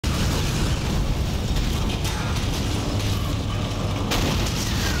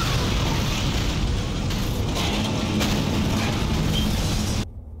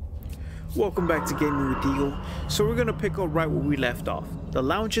Welcome back to Gaming with Deagle. So we're gonna pick up right where we left off. The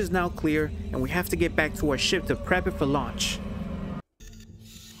lounge is now clear and we have to get back to our ship to prep it for launch.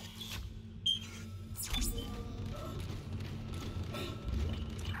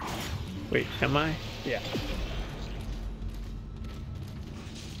 Wait, am I? Yeah.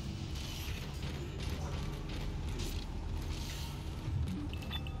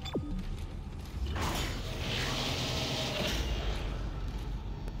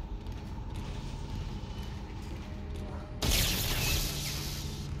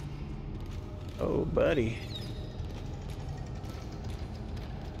 Oh, buddy.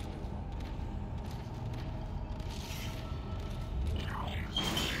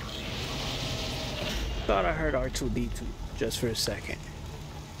 Thought I heard R2-D2 just for a second.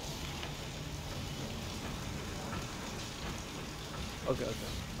 Okay.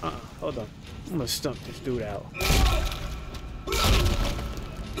 Hold on. I'm gonna stump this dude out.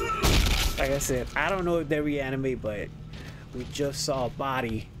 Like I said, I don't know if they reanimate, but we just saw a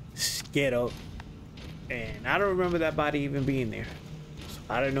body get up. And I don't remember that body even being there. So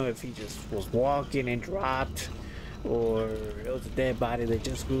I don't know if he just was walking and dropped, or it was a dead body that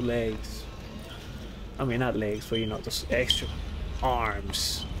just grew legs. I mean, not legs, but you know, those extra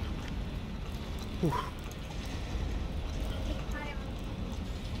arms. Whew.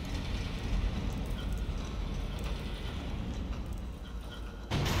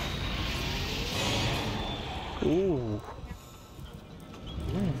 Ooh.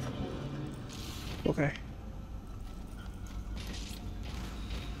 Okay.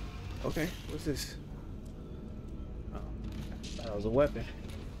 Okay, what's this? Oh, I thought it was a weapon.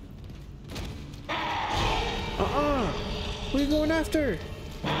 What are you going after?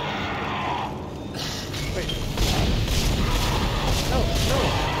 Wait. No.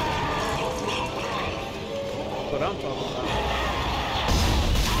 That's what I'm talking about.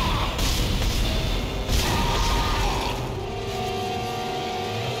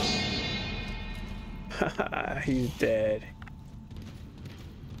 He's dead.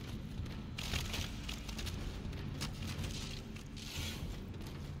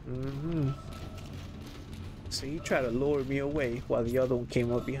 So he tried to lure me away while the other one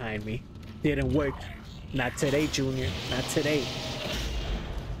came up behind me. Didn't work. Not today, Junior. Not today.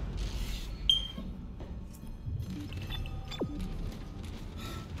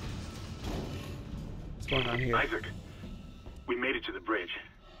 What's going on here? Isaac, we made it to the bridge.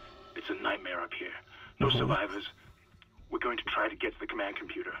 It's a nightmare up here. No survivors. We're going to try to get to the command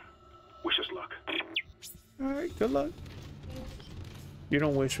computer. Wish us luck. Alright, good luck. You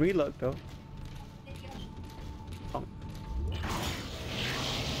don't wish me luck, though. Oh.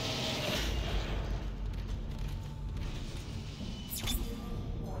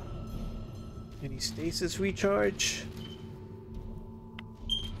 Any stasis recharge?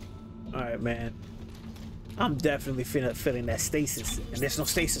 Alright, man. I'm definitely feeling that stasis. And there's no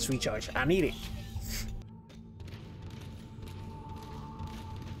stasis recharge. I need it.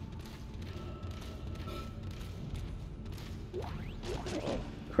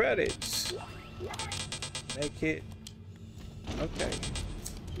 Credits. Make it. Okay.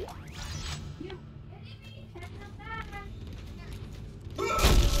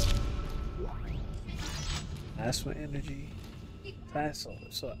 Plasma energy. Plasma.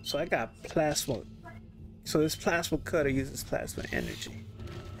 So I got plasma. So this plasma cutter uses plasma energy.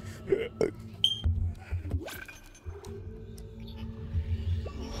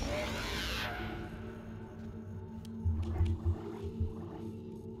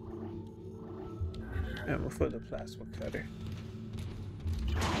 Ammo for the plasma cutter.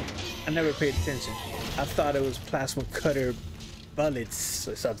 I never paid attention. I thought it was plasma cutter bullets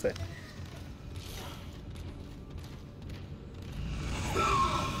or something.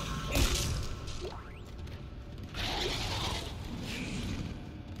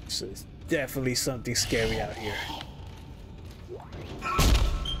 So it's definitely something scary out here.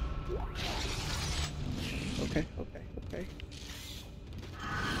 Okay.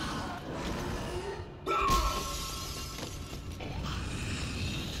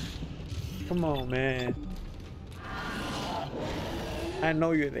 Come on, man. I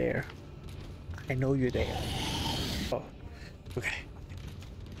know you're there. Oh, okay.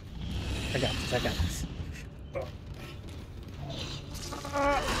 I got this. Oh.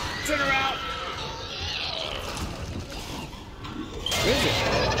 Turn around. Where is it?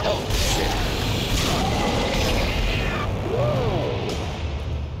 Oh, shit. Whoa.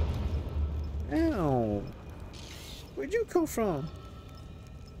 Ow. Where'd you come from?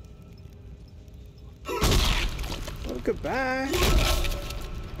 Oh, goodbye.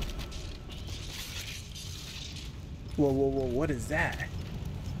 Whoa, what is that?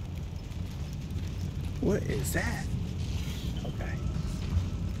 What is that? Okay.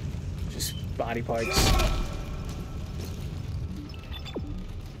 Just body parts.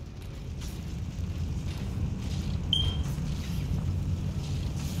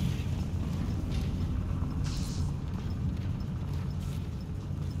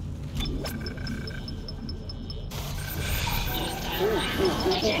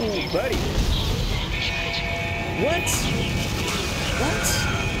 Ooh, buddy. What? What?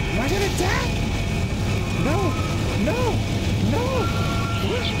 Am I gonna die? No! No! No!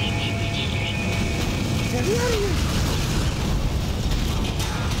 What? Get me out of here!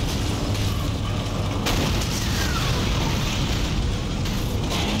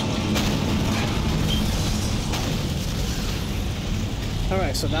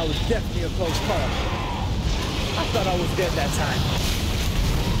 Alright, so that was definitely a close call. I thought I was dead that time.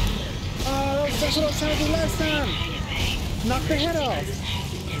 Oh, that's what I was trying to do last time. Knock the head off.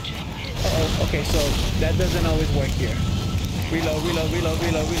 Uh-oh, okay, so that doesn't always work here. Reload, reload, reload,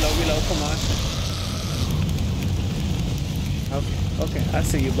 reload, reload, reload, come on. Okay, okay, I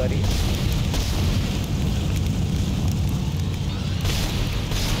see you, buddy.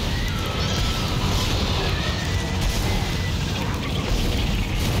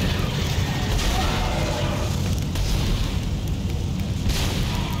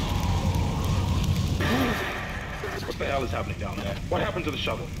 What the hell is happening down there? What happened to the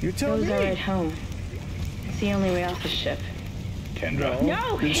shuttle? You tell me. Those are at home. It's the only way off the ship. Kendra?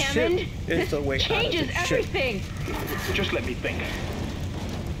 No, The Hammond! ship is the way out of the Changes ship. everything! Just let me think.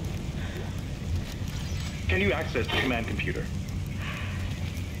 Can you access the command computer?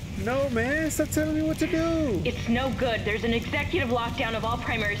 No, man, stop telling me what to do. It's no good. There's an executive lockdown of all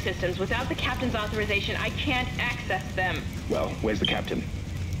primary systems. Without the captain's authorization, I can't access them. Well, where's the captain?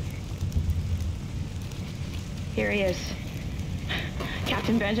 Here he is.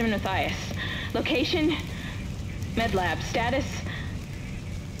 Captain Benjamin Mathias. Location? Med lab. Status?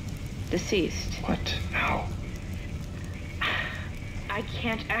 Deceased. What? How? I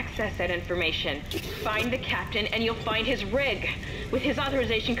can't access that information. Find the captain and you'll find his rig. With his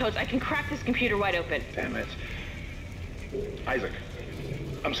authorization codes, I can crack this computer wide open. Damn it. Isaac,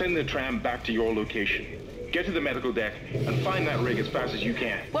 I'm sending the tram back to your location. Get to the medical deck and find that rig as fast as you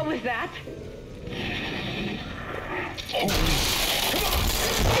can. What was that?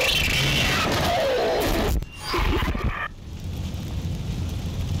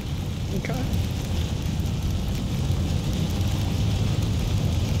 Okay.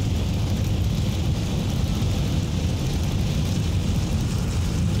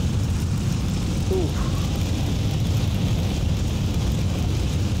 Ooh.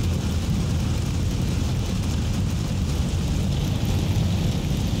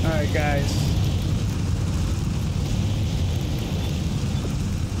 All right, guys.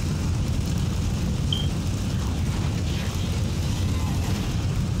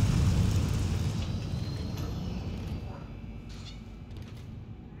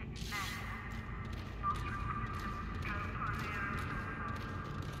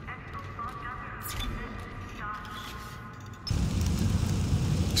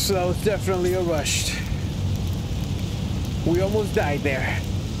 So that was definitely a rush. We almost died there.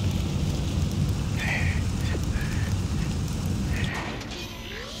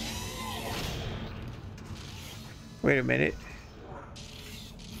 Wait a minute.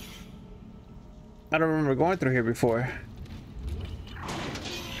 I don't remember going through here before.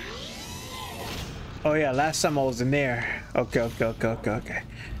 Oh yeah, last time I was in there. Okay. All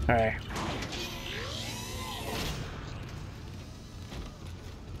right.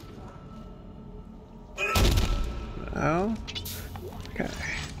 Oh, okay.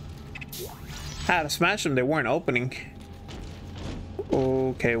 I had to smash them, they weren't opening.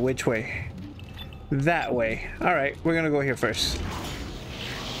 Okay, which way? That way. All right, we're gonna go here first.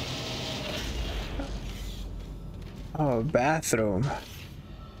 Oh, bathroom.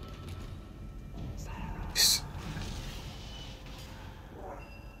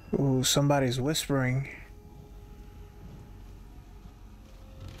 Ooh, somebody's whispering.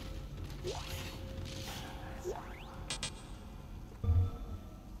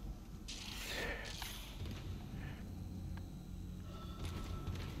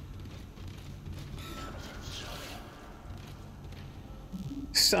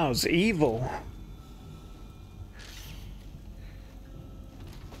 Sounds evil.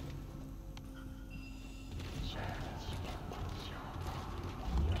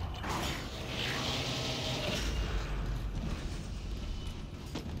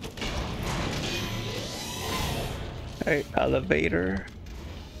 Hey, elevator.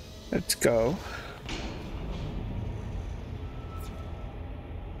 Let's go.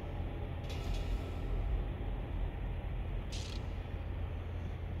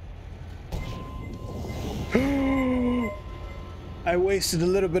 I wasted a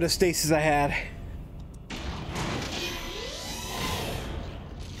little bit of stasis I had.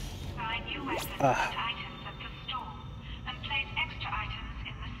 Buy new weapons and items at the store, and place extra items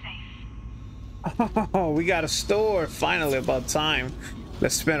in the safe. Oh, we got a store. Finally, about time.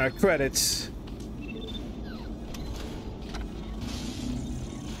 Let's spend our credits.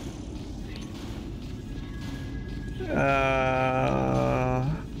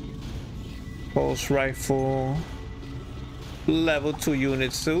 Pulse rifle. Level 2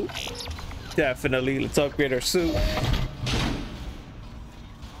 unit suit. Definitely. Let's upgrade our suit.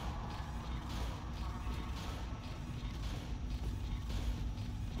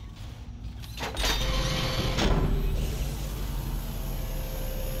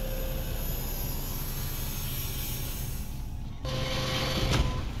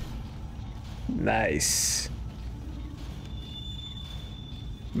 Nice.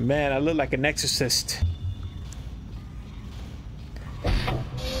 Man, I look like an exorcist.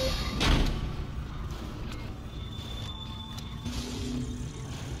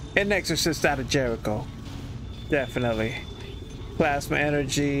 An exorcist out of Jericho. Definitely. Plasma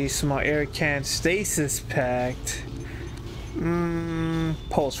energy, small air can, stasis packed.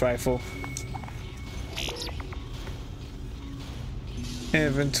 Pulse rifle.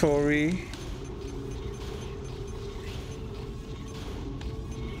 Inventory.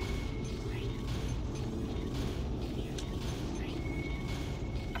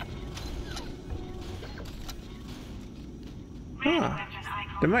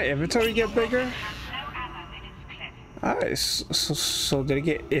 Did my inventory get bigger? Alright, so did it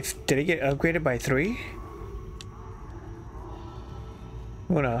get upgraded by 3?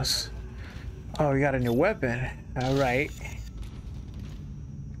 What else? Oh, we got a new weapon. Alright.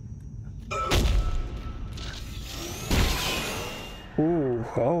 Ooh,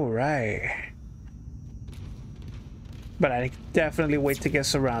 alright. But I definitely wait to get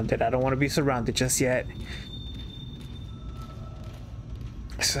surrounded. I don't want to be surrounded just yet.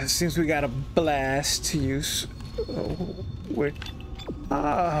 So it seems we got a blast to use. Oh,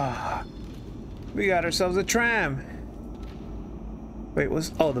 we got ourselves a tram. Wait, what's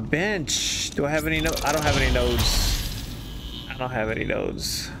the bench? Do I have any nodes? I don't have any nodes. I don't have any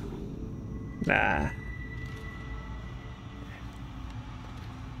nodes. Nah.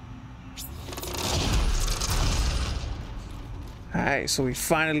 Alright, so we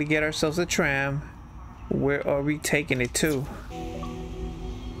finally get ourselves a tram. Where are we taking it to?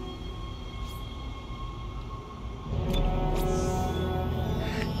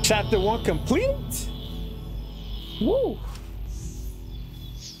 Chapter 1 complete? Woo!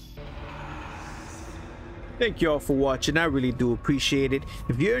 Thank you all for watching. I really do appreciate it.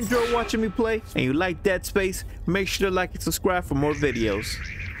 If you enjoy watching me play and you like Dead Space, make sure to like and subscribe for more videos.